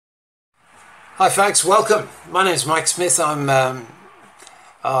Hi folks, welcome. My name's Mike Smith. I'm the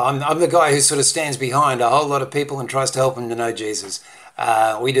guy who sort of stands behind a whole lot of people and tries to help them to know Jesus.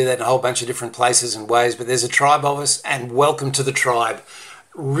 We do that in a whole bunch of different places and ways, but there's a tribe of us, and welcome to the tribe.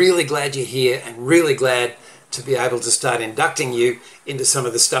 Really glad you're here and really glad to be able to start inducting you into some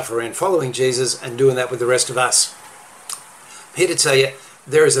of the stuff around following Jesus and doing that with the rest of us. I'm here to tell you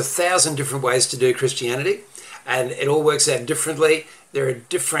there is 1,000 different ways to do Christianity, and it all works out differently. There are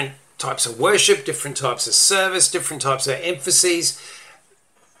different types of worship, different types of service, different types of emphases.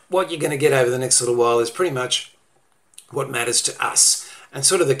 What you're going to get over the next little while is pretty much what matters to us and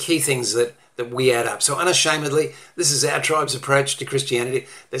sort of the key things that we add up. So unashamedly, this is our tribe's approach to Christianity.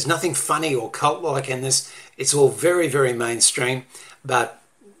 There's nothing funny or cult-like in this. It's all very, very mainstream, but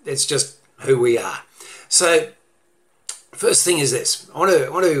it's just who we are. So first thing is this. I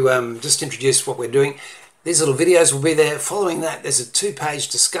want to just introduce what we're doing. These little videos will be there. Following that, there's a 2-page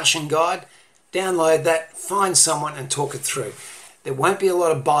discussion guide. Download that, find someone and talk it through. There won't be a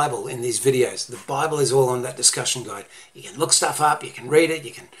lot of Bible in these videos. The Bible is all on that discussion guide. You can look stuff up, you can read it,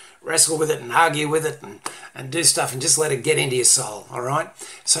 you can wrestle with it and argue with it and do stuff and just let it get into your soul, all right?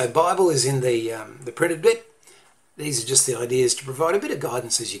 So Bible is in the printed bit. These are just the ideas to provide a bit of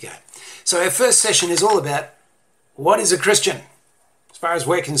guidance as you go. So our first session is all about what is a Christian as far as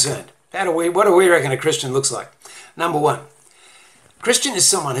we're concerned. What do we reckon a Christian looks like? Number one, Christian is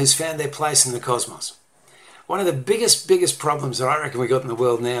someone who's found their place in the cosmos. One of the biggest problems that I reckon we got in the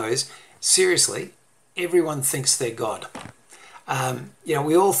world now is, seriously, everyone thinks they're God.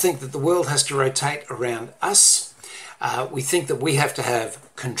 We all think that the world has to rotate around us. We think that we have to have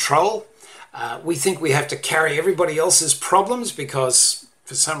control. We think we have to carry everybody else's problems because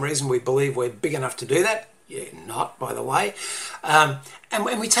for some reason we believe we're big enough to do that. You're not, by the way. And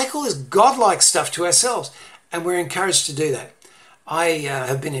we take all this godlike stuff to ourselves, and we're encouraged to do that. I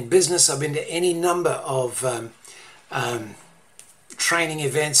have been in business. I've been to any number of training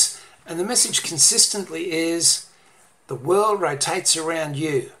events, and the message consistently is the world rotates around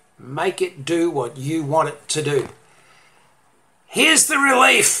you. Make it do what you want it to do. Here's the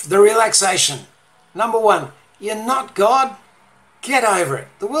relief, the relaxation. Number one, you're not God. Get over it.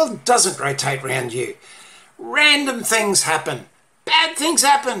 The world doesn't rotate around you. Random things happen. Bad things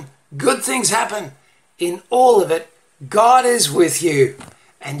happen. Good things happen. In all of it, God is with you,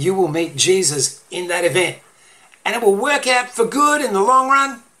 and you will meet Jesus in that event. And it will work out for good in the long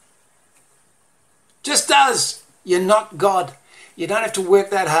run. Just does. You're not God. You don't have to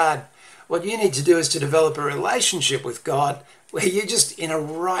work that hard. What you need to do is to develop a relationship with God where you're just in a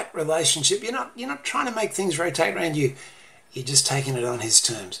right relationship. You're not trying to make things rotate around you. You're just taking it on His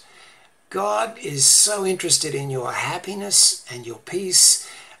terms. God is so interested in your happiness and your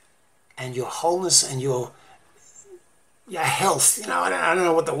peace and your wholeness and your health. I don't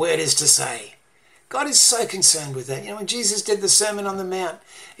know what the word is to say. God is so concerned with that. When Jesus did the Sermon on the Mount,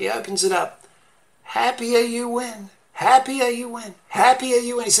 He opens it up. Happy are you when? Happy are you when? Happy are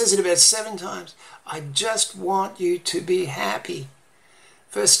you when? He says it about 7 times. I just want you to be happy.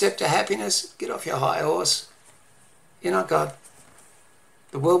 First step to happiness, get off your high horse. You're not God.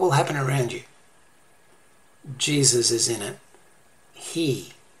 The world will happen around you. Jesus is in it.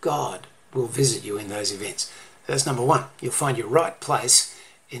 He, God, will visit you in those events. That's number one. You'll find your right place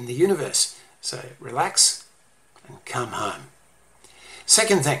in the universe. So relax and come home.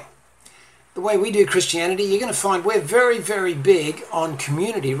 Second thing, the way we do Christianity, you're going to find we're very, very big on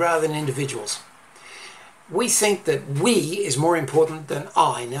community rather than individuals. We think that we is more important than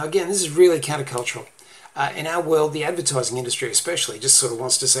I. Now, again, this is really countercultural. In our world, the advertising industry especially just sort of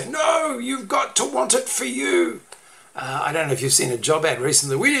wants to say, no, you've got to want it for you. I don't know if you've seen a job ad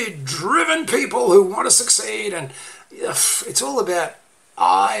recently. We need driven people who want to succeed. And it's all about,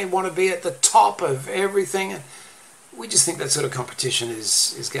 I want to be at the top of everything. And we just think that sort of competition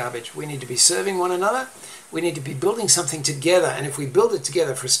is garbage. We need to be serving one another. We need to be building something together. And if we build it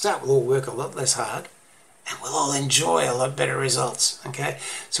together, for a start, we'll all work a lot less hard. And we'll all enjoy a lot better results. Okay?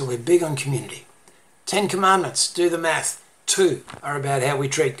 So we're big on community. 10 commandments, do the math. 2 are about how we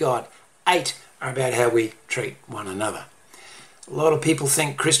treat God. 8 are about how we treat one another. A lot of people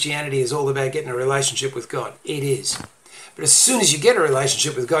think Christianity is all about getting a relationship with God. It is. But as soon as you get a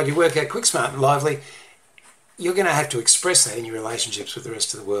relationship with God, you work out quick, smart and lively, you're going to have to express that in your relationships with the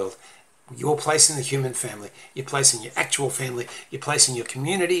rest of the world. Your place in the human family, your place in your actual family, your place in your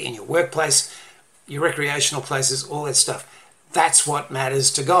community, in your workplace, your recreational places, all that stuff. That's what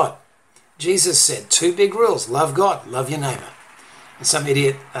matters to God. Jesus said 2 big rules. Love God, love your neighbour. And some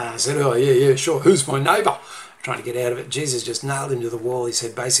idiot said, oh, yeah, sure, who's my neighbour? Trying to get out of it. Jesus just nailed him to the wall. He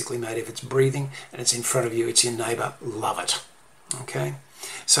said, basically, mate, if it's breathing and it's in front of you, it's your neighbour, love it. Okay?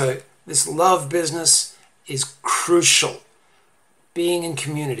 So This love business is crucial. Being in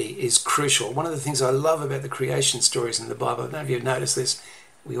community is crucial. One of the things I love about the creation stories in the Bible, I don't know if you've noticed this,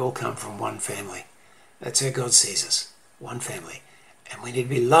 we all come from one family. That's how God sees us, one family. And we need to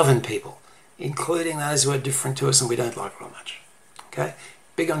be loving people, including those who are different to us and we don't like real much. Okay?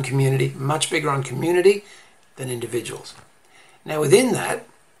 Big on community, much bigger on community than individuals. Now within that,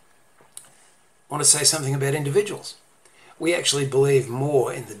 I want to say something about individuals. We actually believe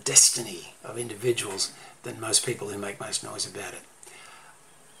more in the destiny of individuals than most people who make most noise about it.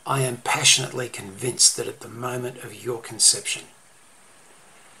 I am passionately convinced that at the moment of your conception,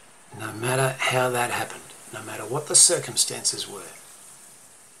 no matter how that happened, no matter what the circumstances were,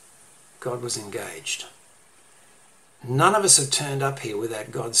 God was engaged. None of us have turned up here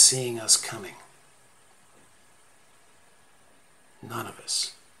without God seeing us coming. None of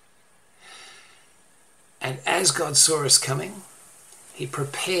us. And as God saw us coming, he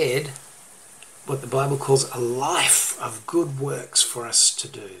prepared what the Bible calls a life of good works for us to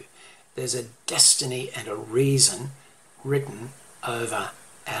do. There's a destiny and a reason written over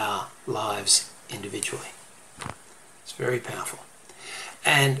our lives individually. It's very powerful.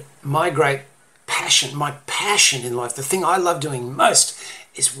 And my passion in life, the thing I love doing most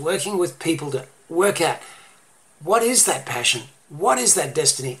is working with people to work out what is that passion, what is that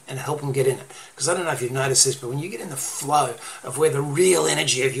destiny, and help them get in it. Because I don't know if you've noticed this, but when you get in the flow of where the real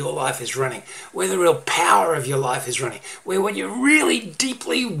energy of your life is running, where the real power of your life is running, where what you really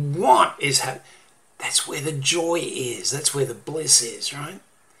deeply want is happening, that's where the joy is. That's where the bliss is, right?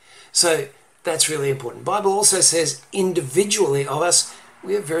 So that's really important. The Bible also says individually of us,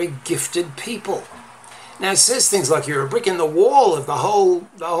 we are very gifted people. Now it says things like you're a brick in the wall of the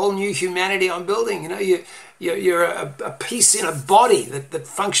whole new humanity I'm building. You know, you're a piece in a body that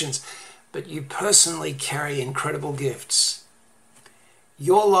functions, but you personally carry incredible gifts.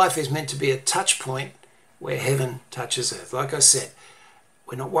 Your life is meant to be a touch point where heaven touches earth. Like I said,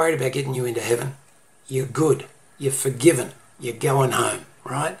 we're not worried about getting you into heaven. You're good. You're forgiven. You're going home,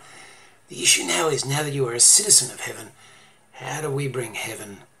 right? The issue now is, now that you are a citizen of heaven, how do we bring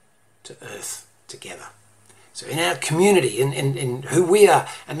heaven to earth together? So in our community, in who we are,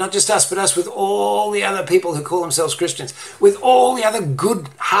 and not just us, but us with all the other people who call themselves Christians, with all the other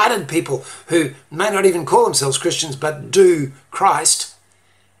good-hearted people who may not even call themselves Christians, but do Christ,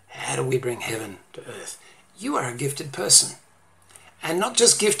 how do we bring heaven to earth? You are a gifted person. And not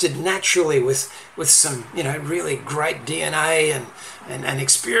just gifted naturally with some, really great DNA and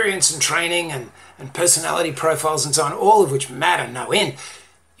experience and training and personality profiles and so on, all of which matter no end.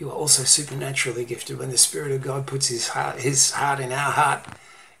 You are also supernaturally gifted. When the Spirit of God puts his heart in our heart,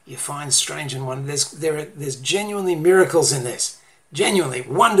 you find strange and wonderful. There's genuinely miracles in this. Genuinely,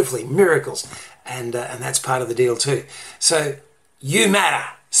 wonderfully miracles. And that's part of the deal too. So you matter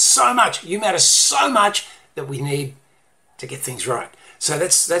so much. You matter so much that we need to get things right. So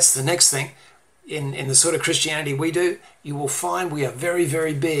that's the next thing. In the sort of Christianity we do, you will find we are very,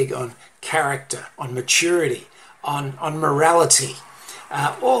 very big on character, on maturity, on morality,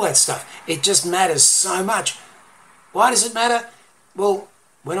 all that stuff. It just matters so much. Why does it matter? Well,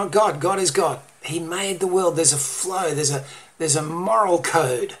 we're not God. God is God. He made the world. There's a flow. There's a moral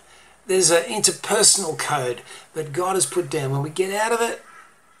code. There's an interpersonal code that God has put down. When we get out of it,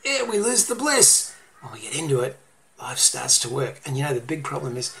 we lose the bliss. When we get into it, life starts to work. And the big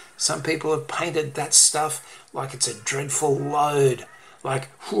problem is some people have painted that stuff like it's a dreadful load. Like,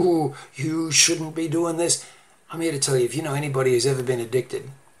 you shouldn't be doing this. I'm here to tell you, if you know anybody who's ever been addicted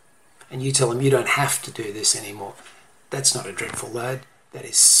and you tell them you don't have to do this anymore, that's not a dreadful load. That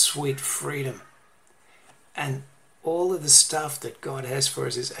is sweet freedom. And all of the stuff that God has for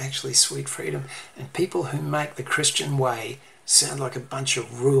us is actually sweet freedom. And people who make the Christian way sound like a bunch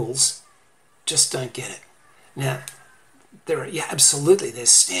of rules just don't get it. Now, absolutely, there's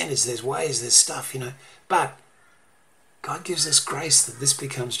standards, there's ways, there's stuff, but God gives us grace that this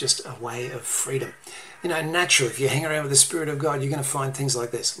becomes just a way of freedom. Naturally, if you hang around with the Spirit of God, you're going to find things like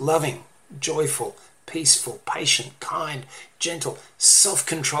this: loving, joyful, peaceful, patient, kind, gentle,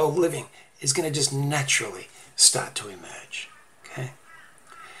 self-controlled living is going to just naturally start to emerge. Okay?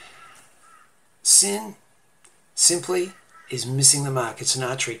 Sin simply is missing the mark. It's an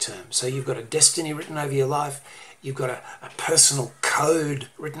archery term. So you've got a destiny written over your life. You've got a personal code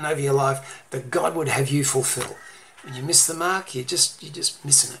written over your life that God would have you fulfill. When you miss the mark, you're just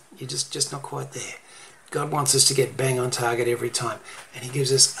missing it. You're just not quite there. God wants us to get bang on target every time. And he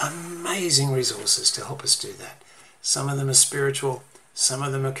gives us amazing resources to help us do that. Some of them are spiritual. Some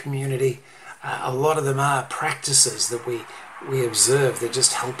of them are community. A lot of them are practices that we observe that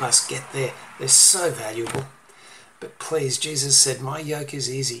just help us get there. They're so valuable. But please, Jesus said, my yoke is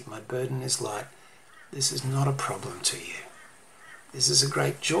easy, my burden is light. This is not a problem to you. This is a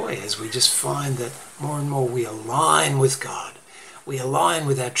great joy as we just find that more and more we align with God. We align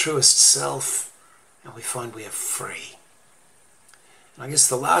with our truest self, and we find we are free. And I guess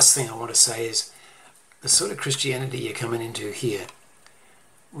the last thing I want to say is the sort of Christianity you're coming into here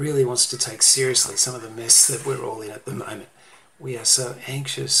really wants to take seriously some of the mess that we're all in at the moment. We are so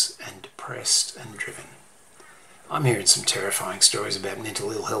anxious and depressed and driven. I'm hearing some terrifying stories about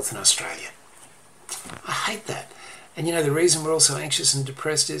mental ill health in Australia. I hate that. And you know, the reason we're all so anxious and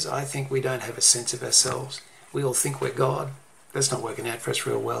depressed is I think we don't have a sense of ourselves. We all think we're God. That's not working out for us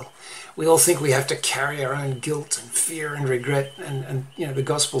real well. We all think we have to carry our own guilt and fear and regret. And you know, the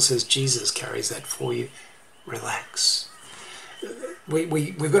gospel says Jesus carries that for you. Relax.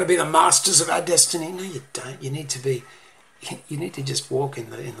 We've got to be the masters of our destiny. No, you don't. You need to just walk in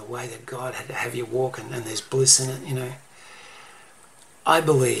the way that God had to have you walk, and there's bliss in it, you know. I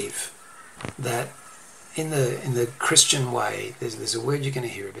believe that in the Christian way, there's a word you're going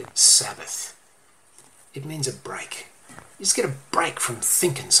to hear a bit, Sabbath. It means a break. You just get a break from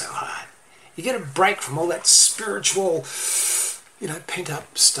thinking so hard. You get a break from all that spiritual, you know,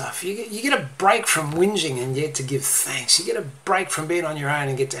 pent-up stuff. You get a break from whinging and yet to give thanks. You get a break from being on your own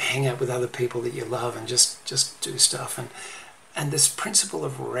and get to hang out with other people that you love and just do stuff. And this principle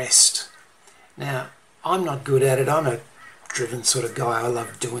of rest. Now, I'm not good at it. I'm a driven sort of guy. I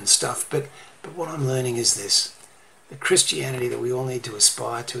love doing stuff. But what I'm learning is this. The Christianity that we all need to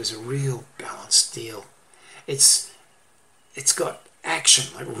aspire to is a real balanced deal. It's got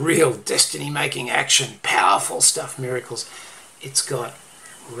action, like real destiny-making action, powerful stuff, miracles. It's got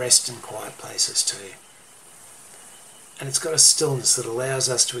rest and quiet places too. And it's got a stillness that allows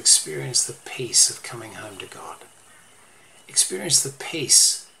us to experience the peace of coming home to God. Experience the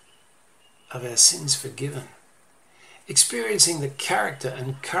peace of our sins forgiven. Experiencing the character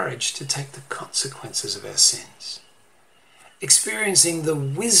and courage to take the consequences of our sins. Experiencing the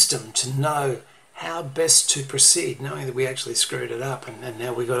wisdom to know how best to proceed, knowing that we actually screwed it up and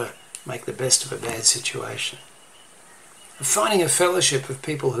now we've got to make the best of a bad situation. And finding a fellowship of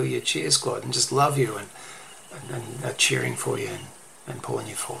people who you cheer squad and just love you and are cheering for you and pulling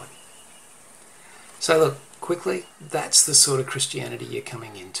you forward. So look, quickly, that's the sort of Christianity you're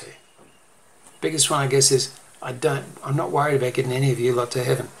coming into. Biggest one, I guess, is I'm not worried about getting any of you lot to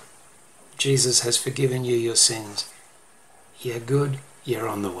heaven. Jesus has forgiven you your sins. You're good, you're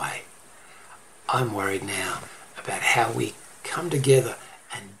on the way. I'm worried now about how we come together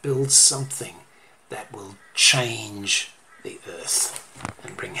and build something that will change the earth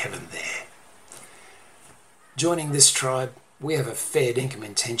and bring heaven there. Joining this tribe, we have a fair dinkum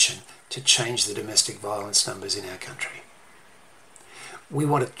intention to change the domestic violence numbers in our country. We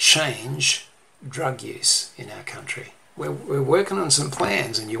want to change drug use in our country. We're working on some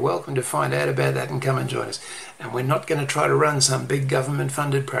plans, and you're welcome to find out about that and come and join us. And we're not going to try to run some big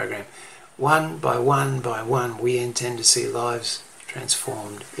government-funded program. One by one, we intend to see lives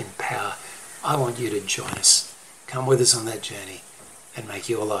transformed in power. I want you to join us. Come with us on that journey and make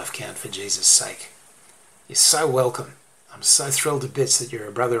your life count for Jesus' sake. You're so welcome. I'm so thrilled to bits that you're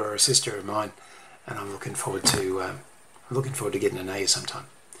a brother or a sister of mine, and I'm looking forward to getting to know you sometime.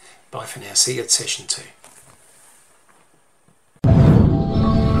 Bye for now. See you at session 2.